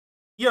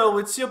Yo,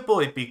 it's your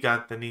boy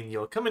Picante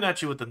Nino coming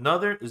at you with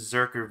another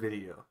Zerker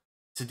video.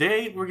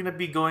 Today we're going to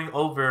be going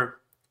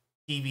over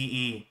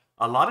PVE.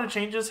 A lot of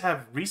changes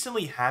have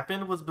recently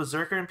happened with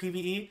Berserker and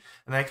PVE,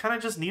 and I kind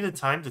of just needed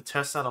time to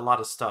test out a lot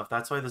of stuff.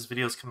 That's why this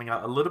video is coming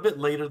out a little bit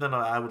later than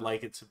I would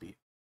like it to be.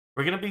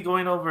 We're going to be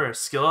going over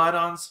skill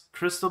add-ons,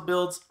 crystal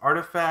builds,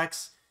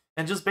 artifacts,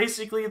 and just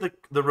basically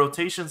the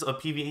rotations of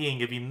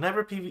PVEing if you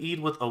never PVE'd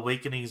with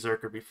Awakening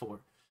Zerker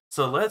before.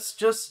 So let's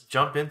just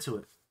jump into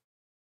it.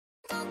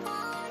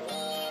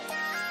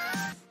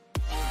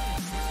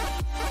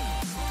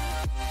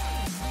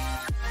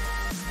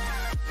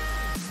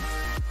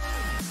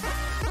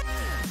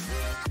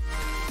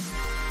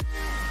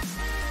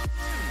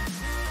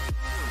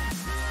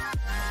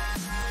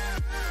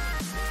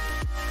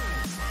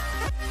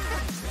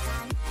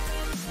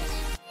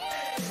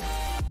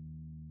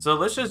 So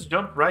let's just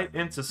jump right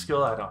into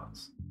skill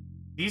add-ons.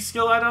 These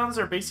skill add-ons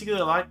are basically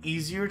a lot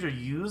easier to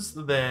use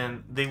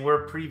than they were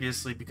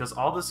previously because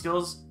all the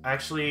skills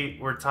actually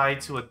were tied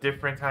to a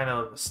different kind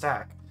of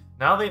stack.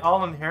 Now they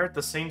all inherit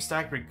the same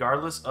stack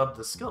regardless of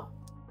the skill.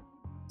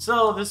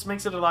 So this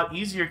makes it a lot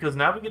easier because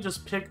now we can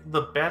just pick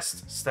the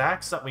best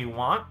stacks that we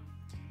want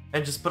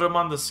and just put them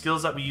on the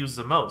skills that we use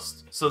the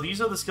most. So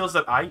these are the skills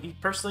that I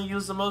personally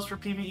use the most for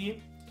PvE.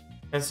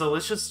 And so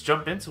let's just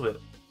jump into it.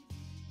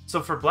 So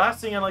for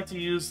blasting, I like to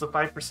use the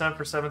 5%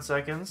 for 7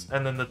 seconds,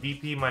 and then the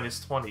DP minus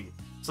 20.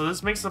 So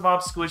this makes the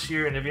mob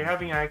squishier, and if you're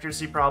having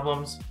accuracy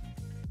problems,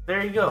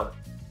 there you go.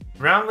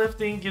 Ground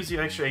lifting gives you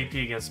extra AP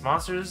against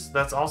monsters.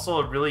 That's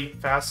also a really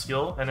fast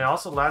skill, and it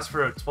also lasts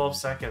for 12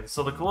 seconds.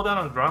 So the cooldown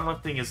on ground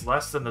lifting is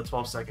less than the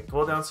 12-second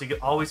cooldown, so you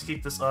can always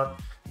keep this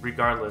up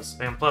regardless.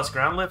 And plus,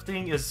 ground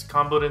lifting is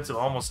comboed into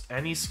almost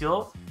any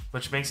skill,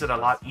 which makes it a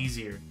lot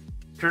easier.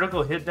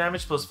 Critical hit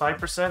damage plus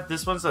 5%.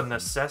 This one's a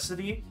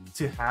necessity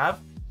to have,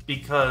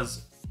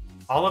 because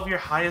all of your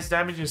highest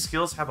damaging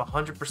skills have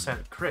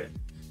 100% crit.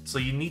 So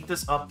you need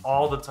this up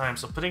all the time.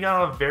 So putting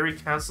out a very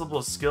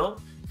cancelable skill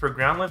for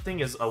ground lifting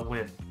is a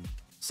win.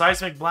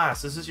 Seismic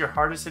Blast, this is your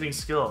hardest hitting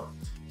skill.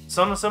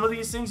 Some of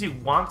these things you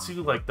want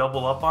to like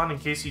double up on in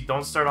case you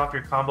don't start off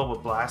your combo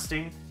with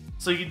blasting.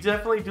 So you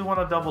definitely do want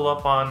to double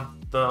up on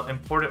the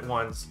important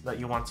ones that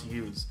you want to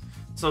use.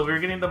 So we're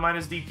getting the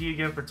minus DP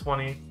again for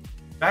 20.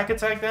 Back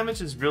attack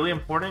damage is really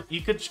important.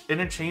 You could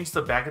interchange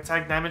the back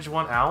attack damage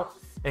one out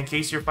in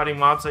case you're fighting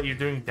mobs that you're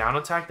doing down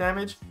attack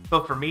damage.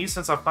 But for me,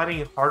 since I'm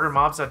fighting harder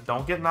mobs that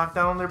don't get knocked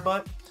down on their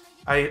butt,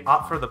 I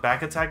opt for the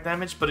back attack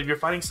damage. But if you're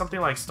fighting something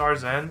like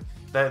Star's End,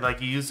 that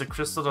like you use the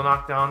crystal to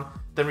knock down,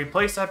 then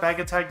replace that back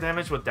attack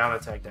damage with down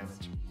attack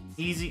damage.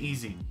 Easy,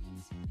 easy.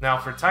 Now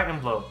for Titan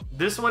Blow,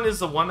 this one is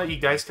the one that you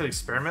guys could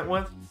experiment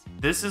with.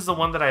 This is the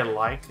one that I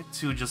like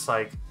to just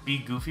like be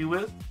goofy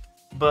with.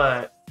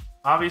 But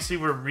obviously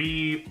we're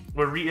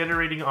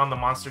reiterating on the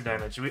monster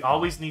damage. We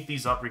always need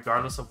these up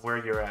regardless of where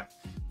you're at.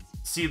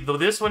 See, though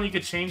this one you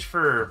could change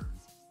for,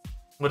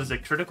 what is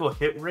it, critical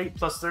hit rate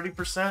plus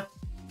 30%.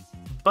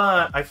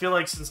 But I feel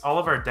like since all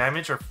of our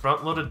damage, our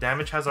front-loaded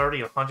damage has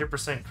already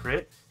 100%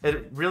 crit,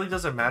 it really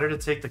doesn't matter to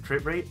take the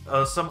crit rate.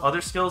 Some other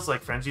skills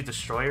like Frenzy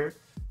Destroyer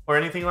or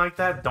anything like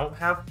that don't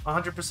have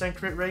 100%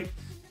 crit rate,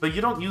 but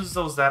you don't use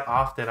those that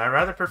often. I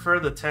rather prefer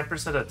the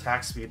 10%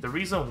 attack speed. The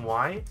reason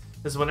why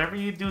is whenever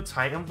you do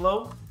Titan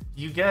Blow,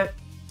 you get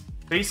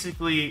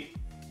basically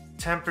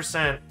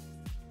 10%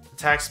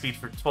 attack speed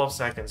for 12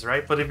 seconds,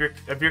 right? But if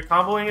you're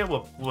comboing it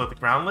with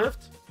ground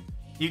lift,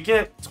 you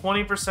get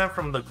 20%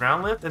 from the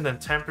ground lift and then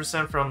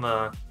 10% from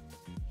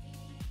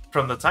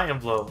the Titan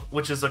Blow,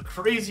 which is a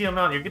crazy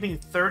amount. You're getting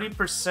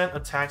 30%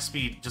 attack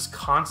speed just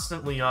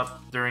constantly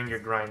up during your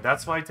grind.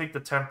 That's why I take the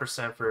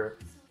 10% for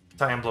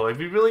Titan Blow. If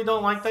you really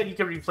don't like that, you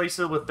can replace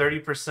it with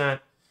 30%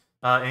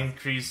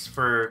 increase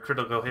for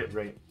critical hit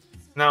rate.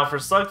 Now for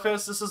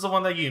Slugfest, this is the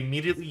one that you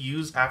immediately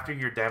use after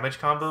your damage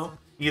combo.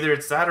 Either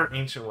it's that or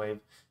Ancient Wave.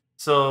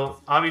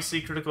 So obviously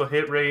critical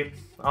hit rate,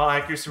 all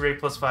accuracy rate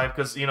plus 5,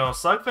 because you know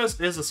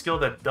Slugfest is a skill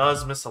that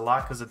does miss a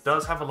lot because it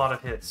does have a lot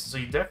of hits. So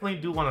you definitely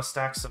do want to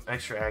stack some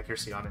extra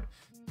accuracy on it.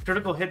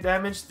 Critical hit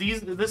damage,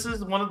 this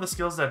is one of the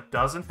skills that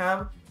doesn't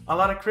have a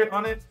lot of crit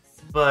on it,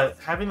 but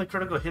having the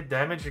critical hit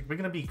damage, we're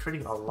going to be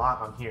critting a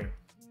lot on here.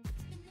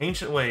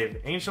 Ancient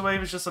Wave. Ancient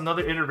Wave is just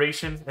another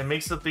iteration. It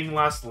makes the thing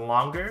last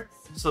longer,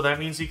 so that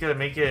means you can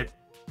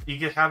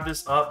have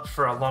this up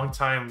for a long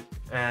time,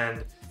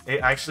 and it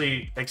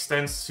actually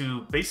extends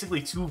to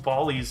basically 2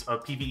 volleys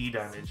of PVE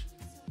damage.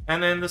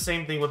 And then the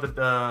same thing with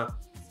the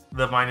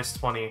minus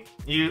 20.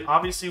 You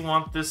obviously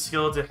want this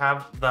skill to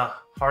have the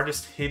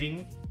hardest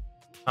hitting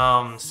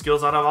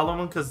skills out of all of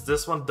them, because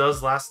this one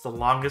does last the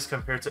longest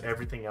compared to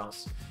everything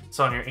else.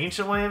 So on your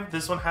Ancient Wave,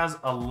 this one has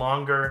a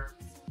longer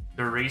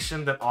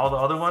duration than all the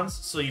other ones,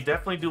 so you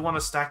definitely do want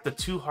to stack the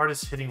 2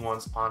 hardest hitting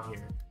ones on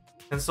here.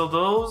 And so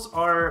those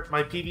are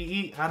my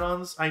PvE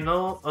add-ons. I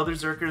know other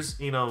Zerkers,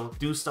 you know,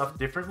 do stuff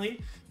differently,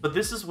 but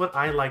this is what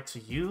I like to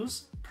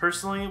use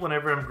personally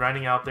whenever I'm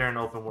grinding out there in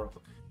open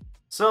world.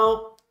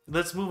 So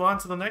let's move on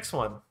to the next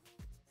one.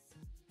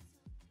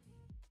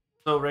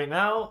 So right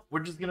now,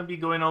 we're just going to be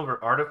going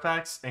over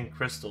artifacts and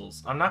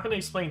crystals. I'm not going to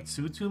explain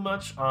too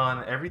much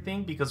on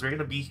everything because we're going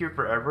to be here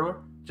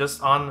forever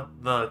just on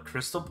the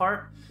crystal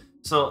part.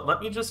 So let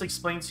me just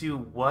explain to you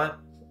what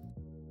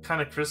kind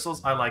of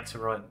crystals I like to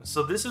run.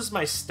 So this is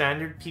my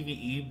standard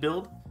PVE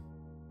build,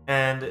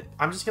 and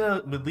I'm just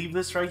going to leave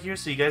this right here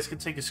so you guys can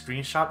take a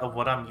screenshot of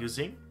what I'm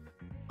using.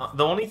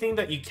 The only thing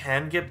that you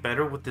can get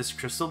better with this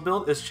crystal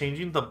build is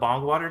changing the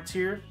bong water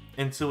tier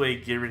into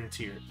a Girin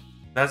tier.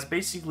 That's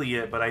basically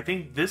it, but I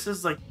think this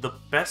is like the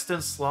best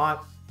in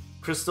slot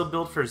crystal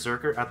build for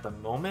Zerker at the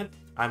moment.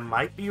 I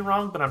might be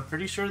wrong, but I'm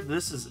pretty sure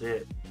this is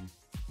it.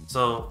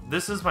 So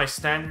this is my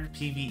standard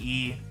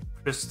PvE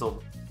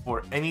crystal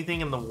for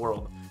anything in the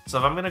world. So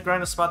if I'm going to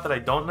grind a spot that I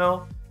don't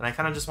know, and I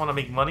kind of just want to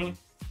make money,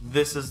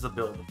 this is the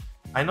build.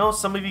 I know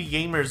some of you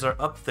gamers are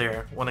up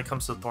there when it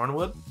comes to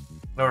Thornwood,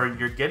 or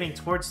you're getting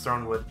towards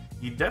Thornwood.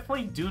 You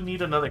definitely do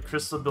need another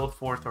crystal build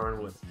for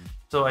Thornwood.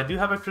 So I do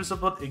have a crystal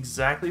build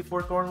exactly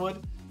for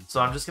Thornwood, so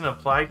I'm just going to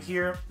apply it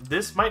here.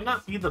 This might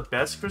not be the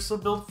best crystal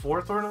build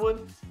for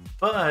Thornwood,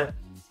 but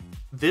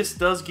this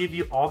does give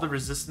you all the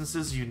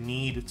resistances you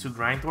need to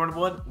grind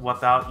Thornwood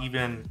without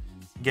even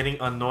getting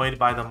annoyed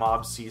by the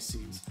mob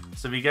CCs.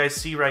 So if you guys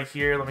see right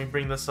here, let me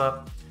bring this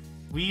up.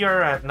 We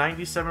are at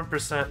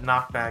 97%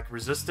 knockback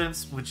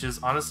resistance, which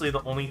is honestly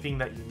the only thing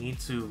that you need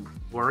to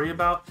worry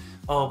about.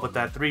 Oh, but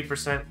that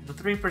 3%, the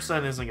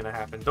 3% isn't going to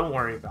happen. Don't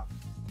worry about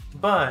it.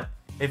 But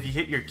if you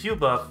hit your Q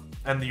buff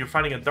and you're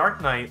fighting a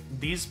Dark Knight,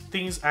 these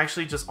things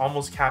actually just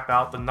almost cap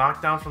out. The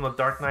knockdown from the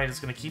Dark Knight is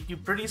going to keep you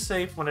pretty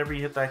safe whenever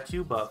you hit that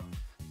Q buff.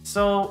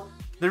 So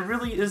there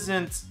really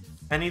isn't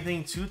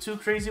anything too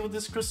crazy with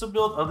this crystal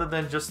build other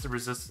than just the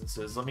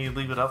resistances. Let me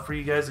leave it up for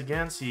you guys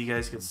again so you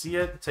guys can see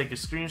it, take a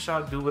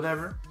screenshot, do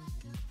whatever.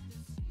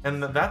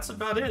 And that's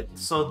about it.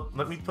 So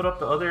let me put up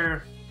the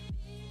other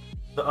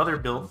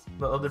build,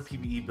 the other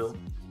PvE build.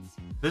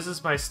 This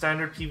is my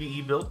standard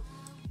PvE build.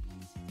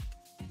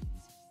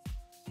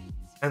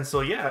 And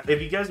so yeah,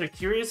 if you guys are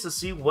curious to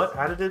see what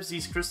additives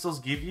these crystals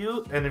give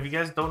you, and if you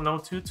guys don't know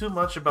too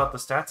much about the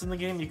stats in the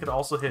game, you could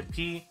also hit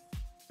P,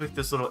 click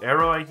this little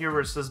arrow right here where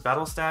it says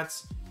battle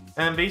stats,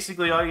 and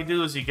basically all you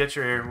do is you get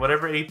your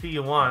whatever AP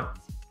you want.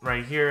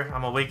 Right here,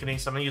 I'm Awakening,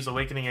 so I'm gonna use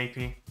Awakening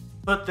AP.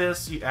 Put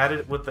this, you add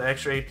it with the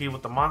extra AP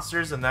with the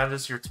monsters, and that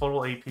is your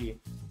total AP.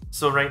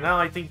 So right now,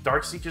 I think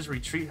Darkseeker's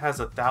Retreat has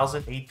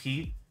 1000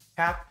 AP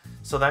cap,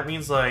 so that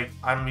means like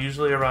I'm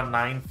usually around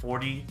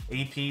 940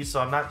 AP,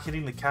 so I'm not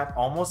hitting the cap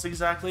almost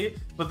exactly,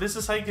 but this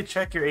is how you can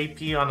check your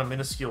AP on a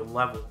minuscule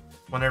level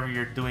whenever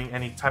you're doing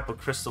any type of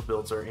crystal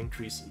builds or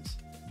increases.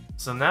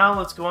 So now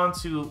let's go on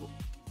to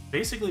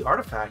basically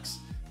artifacts.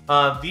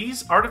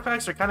 These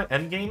artifacts are kind of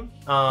endgame,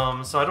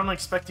 so I don't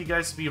expect you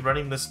guys to be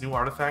running this new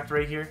artifact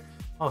right here.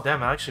 Oh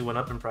damn, it actually went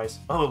up in price.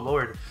 Oh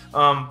lord.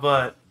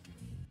 But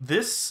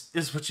this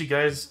is what you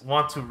guys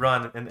want to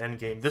run in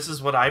endgame. This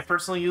is what I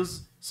personally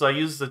use. So I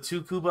use the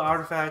 2 Kuba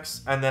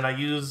artifacts, and then I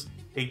use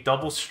a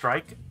double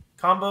strike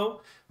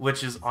combo,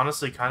 which is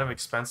honestly kind of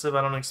expensive.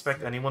 I don't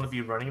expect anyone to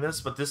be running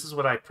this, but this is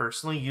what I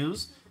personally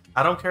use.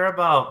 I don't care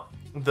about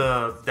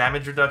the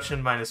damage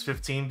reduction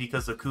 -15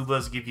 because the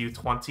Kubas give you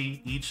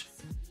 20 each.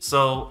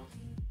 So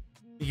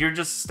you're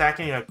just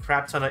stacking a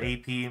crap ton of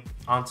AP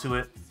onto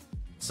it.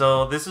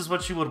 So this is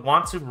what you would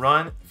want to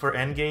run for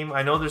endgame.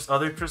 I know there's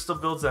other crystal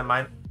builds that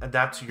might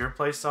adapt to your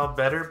playstyle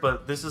better,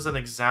 but this is an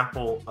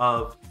example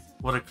of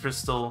what a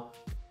crystal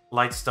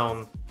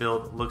lightstone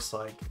build looks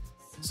like.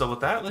 So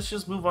with that, let's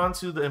just move on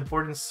to the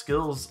important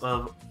skills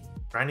of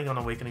grinding on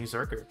Awakening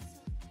Zerker.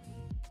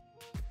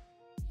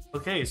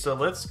 Okay, so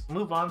let's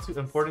move on to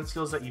important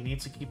skills that you need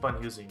to keep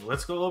on using.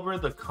 Let's go over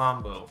the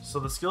combo.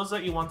 So the skills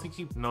that you want to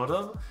keep note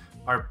of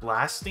are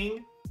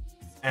blasting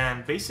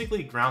and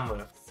basically ground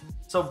lift.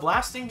 So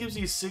blasting gives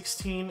you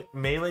 16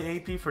 melee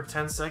AP for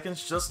 10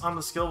 seconds just on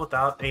the skill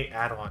without a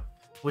add-on,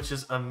 which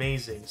is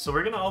amazing. So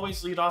we're gonna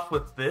always lead off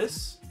with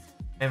this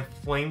and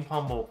Flame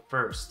Pummel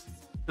first.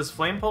 This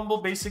Flame Pummel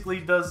basically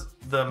does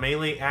the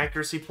melee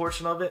accuracy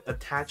portion of it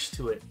attached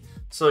to it.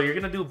 So you're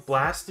gonna do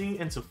blasting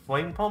into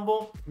Flame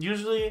Pummel.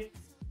 Usually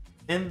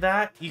in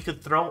that you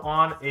could throw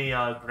on a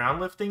ground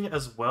lifting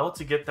as well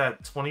to get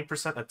that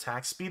 20%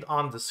 attack speed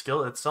on the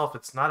skill itself.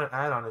 It's not an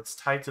add-on, it's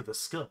tied to the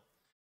skill.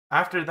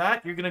 After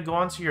that, you're gonna go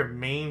on to your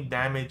main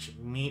damage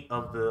meat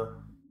of the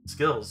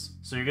skills.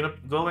 So you're gonna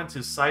go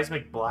into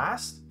Seismic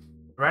Blast.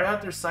 Right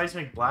after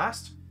Seismic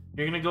Blast,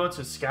 you're gonna go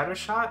into Scatter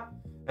Shot,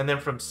 and then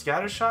from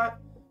Scatter Shot,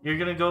 you're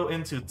gonna go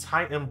into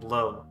Titan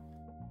Blow.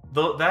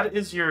 Though that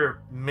is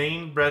your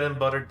main bread and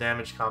butter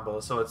damage combo.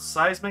 So it's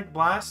Seismic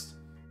Blast,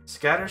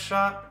 Scatter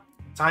Shot,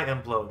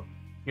 Titan Blow.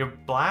 Your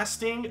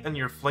blasting and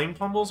your flame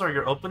pummels are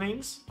your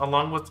openings,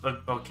 along with an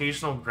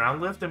occasional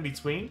ground lift in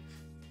between.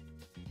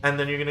 And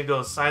then you're gonna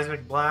go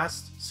Seismic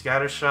Blast,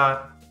 Scatter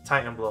Shot,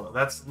 Titan Blow.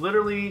 That's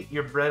literally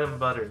your bread and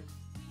butter.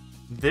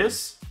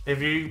 This,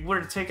 if you were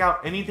to take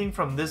out anything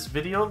from this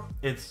video,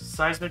 it's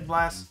Seismic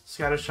Blast,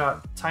 Scatter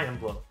Shot, Titan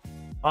Blow.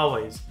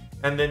 Always.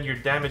 And then your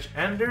damage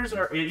enders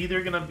are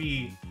either going to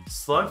be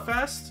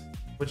Slugfest,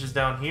 which is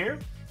down here,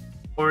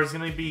 or it's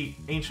gonna be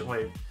Ancient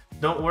Wave.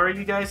 Don't worry,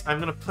 you guys. I'm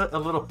gonna put a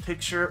little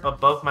picture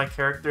above my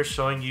character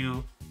showing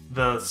you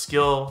the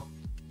skill,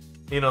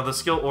 the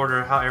skill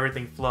order, how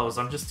everything flows.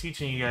 I'm just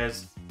teaching you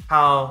guys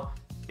how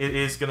it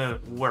is gonna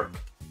work.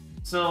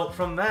 So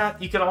from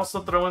that, you can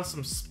also throw in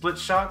some split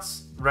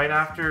shots right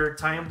after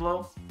Titan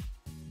Blow,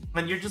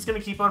 and you're just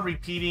gonna keep on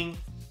repeating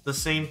the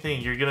same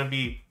thing. You're gonna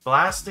be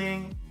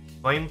blasting,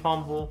 flame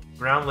pummel,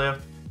 ground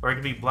lift, or it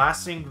could be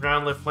blasting,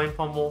 ground lift, flame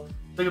pummel.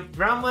 The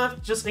ground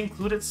lift, just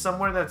include it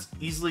somewhere that's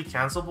easily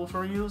cancelable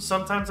for you.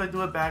 Sometimes I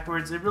do it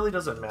backwards. It really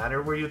doesn't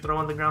matter where you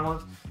throw in the ground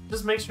lift.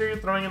 Just make sure you're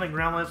throwing in a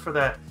ground lift for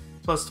that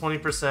plus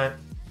 20%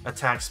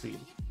 attack speed.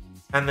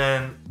 And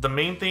then the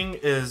main thing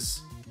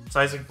is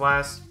Seismic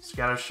Blast,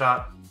 Scatter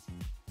Shot,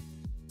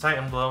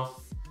 Titan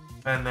Blow,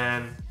 and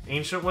then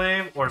Ancient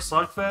Wave or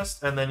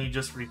Slugfest, and then you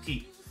just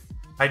repeat.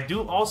 I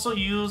do also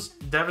use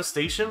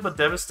Devastation, but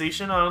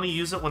Devastation I only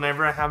use it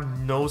whenever I have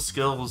no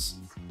skills,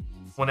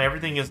 when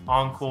everything is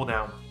on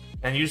cooldown.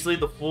 And usually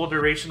the full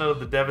duration of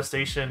the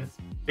Devastation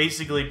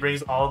basically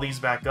brings all these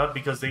back up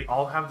because they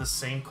all have the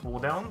same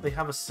cooldown. They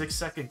have a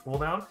 6-second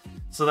cooldown.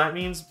 So that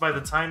means by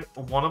the time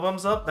one of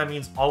them's up, that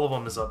means all of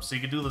them is up. So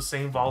you can do the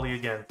same volley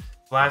again.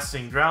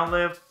 Blasting, ground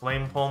lift,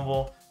 flame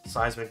pummel,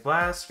 seismic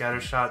blast,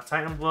 scatter shot,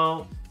 titan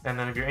blow, and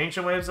then if your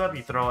ancient wave's up,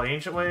 you throw an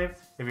ancient wave.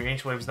 If your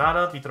ancient wave's not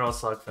up, you throw a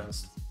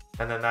slugfest.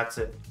 And then that's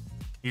it.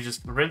 You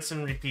just rinse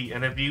and repeat.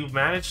 And if you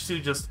manage to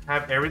just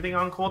have everything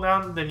on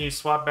cooldown, then you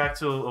swap back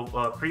to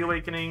a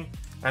pre-awakening,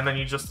 and then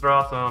you just throw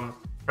out some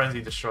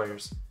frenzy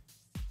destroyers.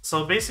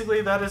 So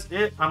basically that is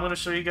it. I'm going to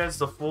show you guys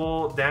the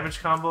full damage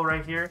combo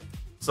right here.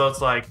 So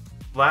it's like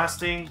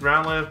blasting,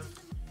 ground lift,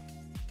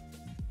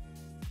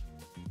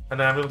 and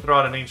then I'm going to throw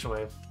out an ancient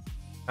wave.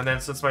 And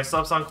then since my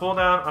stuff's on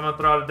cooldown, I'm going to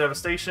throw out a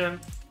devastation,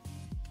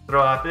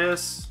 throw out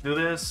this, do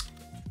this,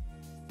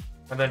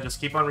 and then just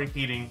keep on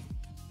repeating.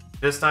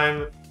 This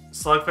time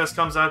Slugfest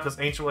comes out because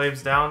Ancient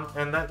Wave's down,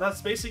 and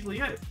that's basically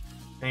it.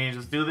 And you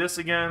just do this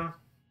again.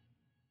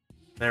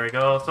 There we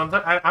go.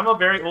 Sometimes I'm a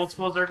very old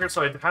school Zerker,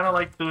 so I kind of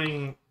like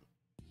doing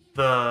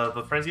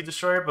the Frenzy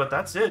Destroyer, but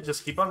that's it.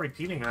 Just keep on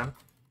repeating, man.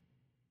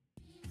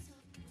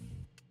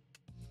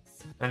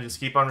 And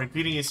just keep on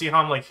repeating. You see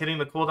how I'm like hitting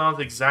the cooldowns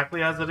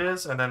exactly as it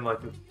is, and then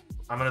like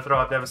I'm gonna throw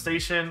out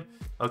Devastation.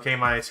 Okay,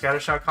 my Scatter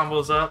Shot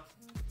combo's up.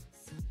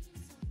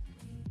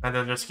 And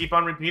then just keep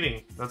on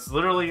repeating. That's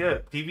literally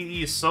it.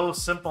 PVE is so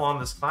simple on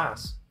this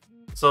class.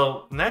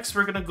 So next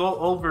we're gonna go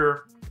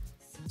over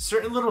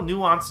certain little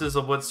nuances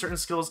of what certain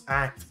skills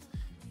act.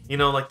 You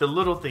know, like the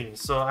little things.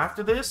 So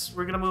after this,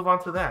 we're gonna move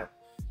on to that.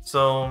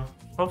 So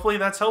hopefully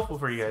that's helpful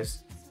for you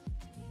guys.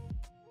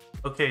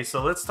 Okay,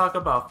 so let's talk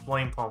about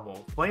Flame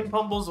Pummel. Flame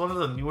Pummel is one of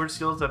the newer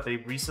skills that they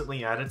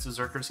recently added to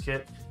Zerker's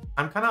kit.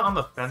 I'm kind of on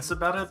the fence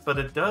about it, but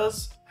it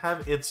does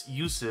have its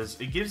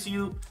uses. It gives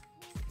you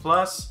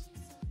plus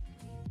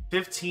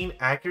 15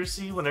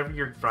 accuracy whenever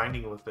you're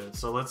grinding with it.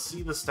 So let's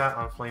see the stat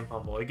on Flame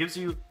Pummel. It gives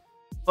you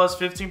plus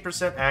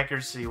 15%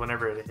 accuracy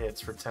whenever it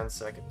hits for 10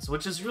 seconds,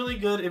 which is really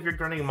good if you're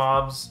grinding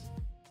mobs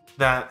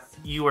that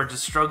you are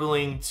just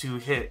struggling to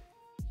hit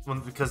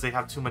because they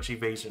have too much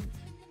evasion.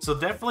 So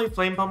definitely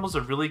Flame Pummel's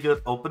a really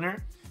good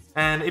opener,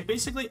 and it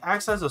basically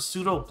acts as a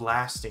pseudo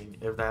blasting,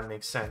 if that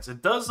makes sense.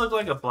 It does look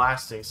like a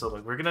blasting, so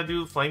like we're gonna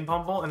do Flame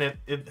Pummel, and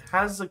it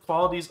has the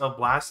qualities of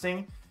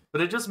blasting, but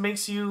it just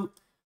makes you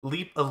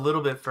leap a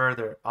little bit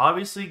further,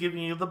 obviously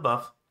giving you the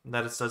buff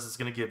that it says it's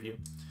going to give you.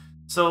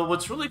 So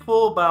what's really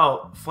cool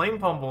about Flame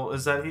Pummel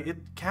is that it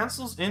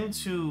cancels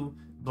into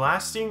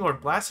blasting, or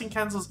blasting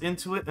cancels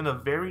into it in a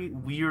very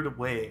weird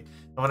way.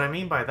 And what I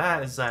mean by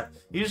that is that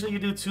usually you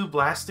do 2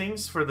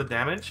 blastings for the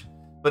damage,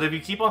 but if you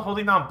keep on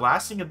holding down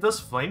blasting, it does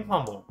Flame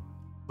Pummel,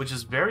 which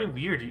is very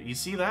weird. You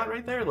see that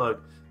right there?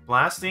 Look,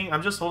 blasting,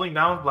 I'm just holding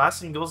down,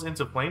 blasting goes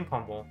into Flame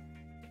Pummel.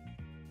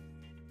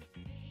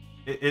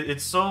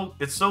 It's so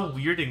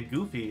weird and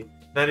goofy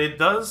that it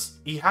does.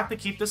 You have to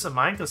keep this in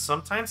mind because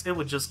sometimes it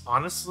would just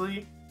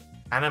honestly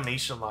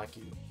animation lock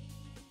you.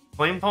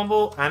 Flame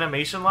Pummel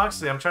animation locks.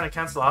 See, I'm trying to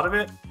cancel out of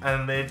it,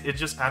 and it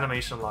just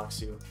animation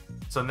locks you.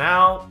 So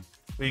now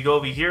we go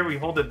over here, we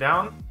hold it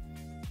down,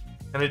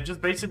 and it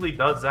just basically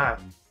does that.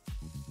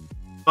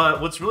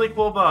 But what's really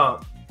cool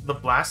about the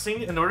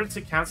blasting, in order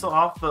to cancel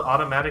off the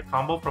automatic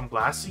combo from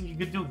blasting, you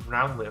could do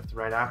ground lift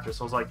right after.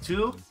 So it's like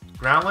 2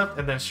 ground lift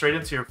and then straight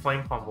into your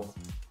Flame Pummel.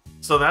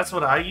 So that's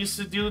what I used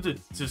to do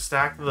to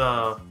stack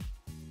the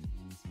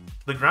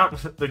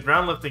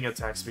ground lifting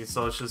attack speed.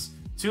 So it's just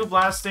 2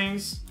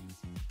 blastings,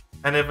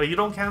 and if you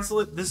don't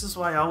cancel it, this is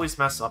why I always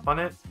mess up on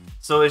it.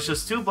 So it's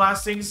just 2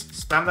 blastings,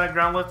 spam that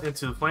ground lift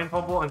into Flame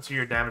Pummel into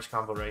your damage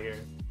combo right here.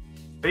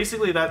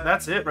 Basically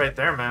that's it right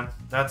there, man.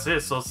 That's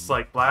it. So it's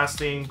like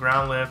blasting,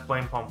 ground lift,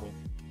 Flame Pummel.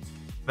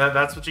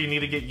 That's what you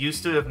need to get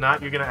used to. If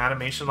not, you're gonna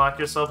animation lock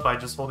yourself by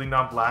just holding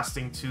down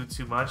blasting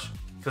too much,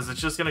 because it's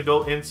just gonna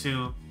go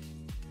into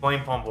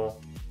Flame Pummel.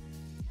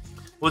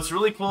 What's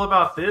really cool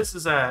about this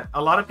is that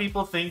a lot of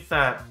people think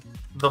that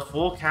the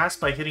full cast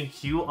by hitting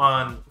Q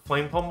on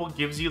Flame Pummel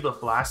gives you the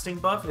blasting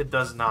buff. It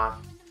does not.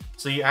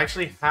 So you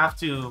actually have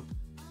to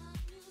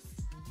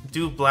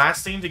do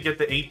blasting to get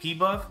the AP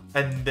buff,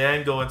 and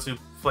then go into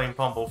flame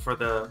pummel for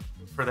the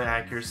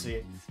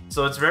accuracy.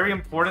 So it's very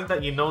important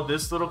that you know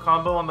this little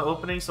combo on the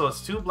opening. So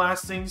it's 2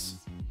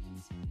 blastings,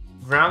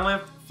 ground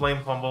lift,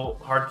 flame pummel,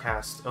 hard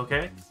cast.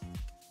 Okay.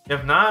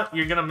 If not,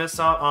 you're gonna miss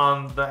out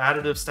on the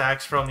additive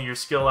stacks from your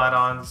skill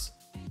add-ons,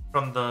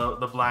 from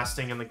the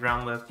blasting and the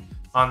ground lift,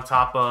 on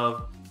top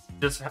of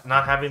just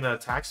not having the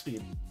attack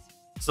speed.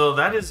 So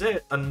that is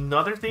it.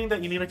 Another thing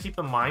that you need to keep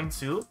in mind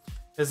too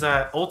is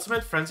that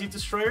Ultimate Frenzy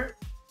Destroyer,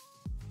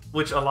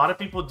 which a lot of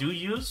people do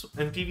use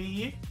in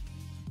PVE,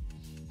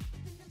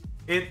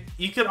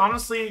 you could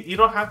honestly, you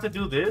don't have to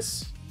do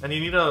this, and you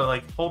need to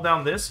like hold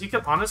down this. You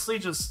can honestly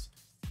just,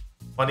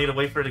 well, I need to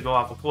wait for it to go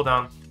off a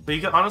cooldown, but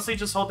you can honestly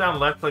just hold down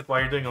left click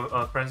while you're doing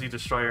a Frenzy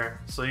Destroyer.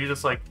 So you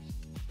just like,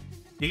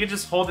 you can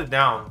just hold it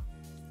down.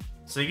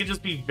 So you can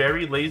just be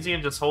very lazy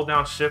and just hold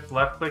down shift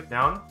left click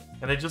down,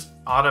 and it just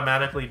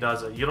automatically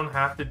does it. You don't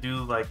have to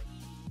do like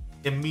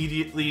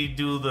immediately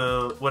do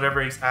the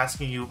whatever he's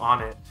asking you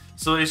on it.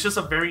 So it's just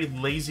a very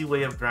lazy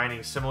way of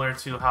grinding, similar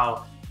to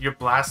how your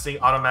blasting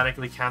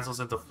automatically cancels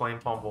into flame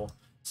pummel,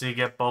 so you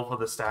get both of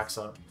the stacks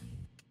up.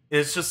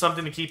 It's just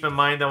something to keep in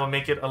mind that will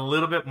make it a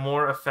little bit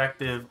more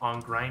effective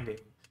on grinding.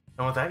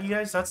 And with that, you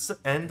guys, that's the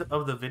end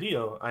of the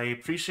video. I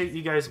appreciate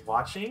you guys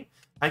watching.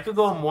 I could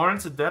go more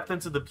into depth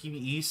into the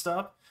PvE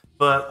stuff,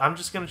 but I'm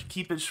just going to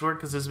keep it short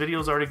because this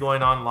video is already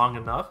going on long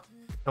enough.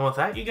 And with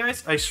that, you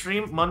guys, I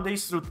stream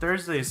Mondays through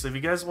Thursdays, so if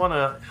you guys want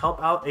to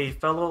help out a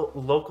fellow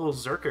local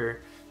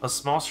Zerker, a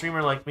small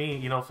streamer like me,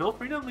 you know, feel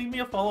free to leave me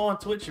a follow on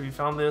Twitch if you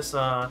found this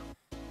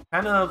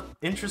kind of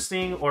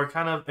interesting or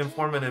kind of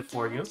informative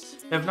for you.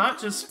 If not,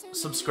 just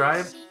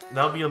subscribe.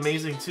 That would be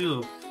amazing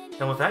too.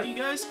 And with that, you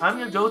guys, I'm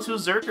your go-to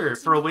Zerker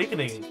for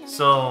Awakening.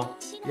 So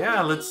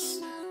yeah,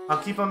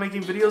 I'll keep on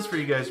making videos for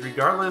you guys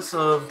regardless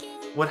of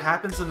what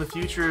happens in the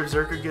future, if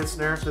Zerker gets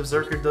nerfed, if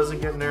Zerker doesn't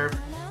get nerfed.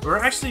 We're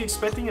actually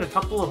expecting a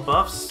couple of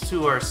buffs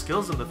to our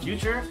skills in the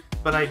future,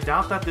 but I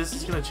doubt that this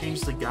is going to change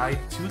the guide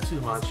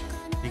too much,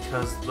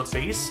 because the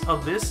base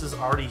of this is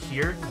already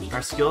here,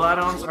 our skill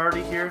add-ons are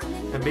already here,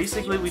 and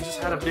basically we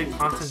just had a big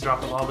content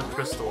drop of all the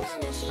crystals.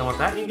 And with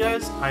that, you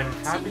guys, I'm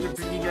happy to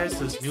bring you guys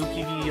this new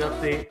PvE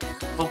update.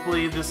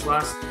 Hopefully this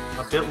lasts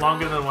a bit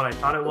longer than what I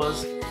thought it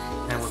was.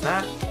 And with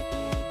that,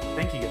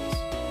 thank you guys.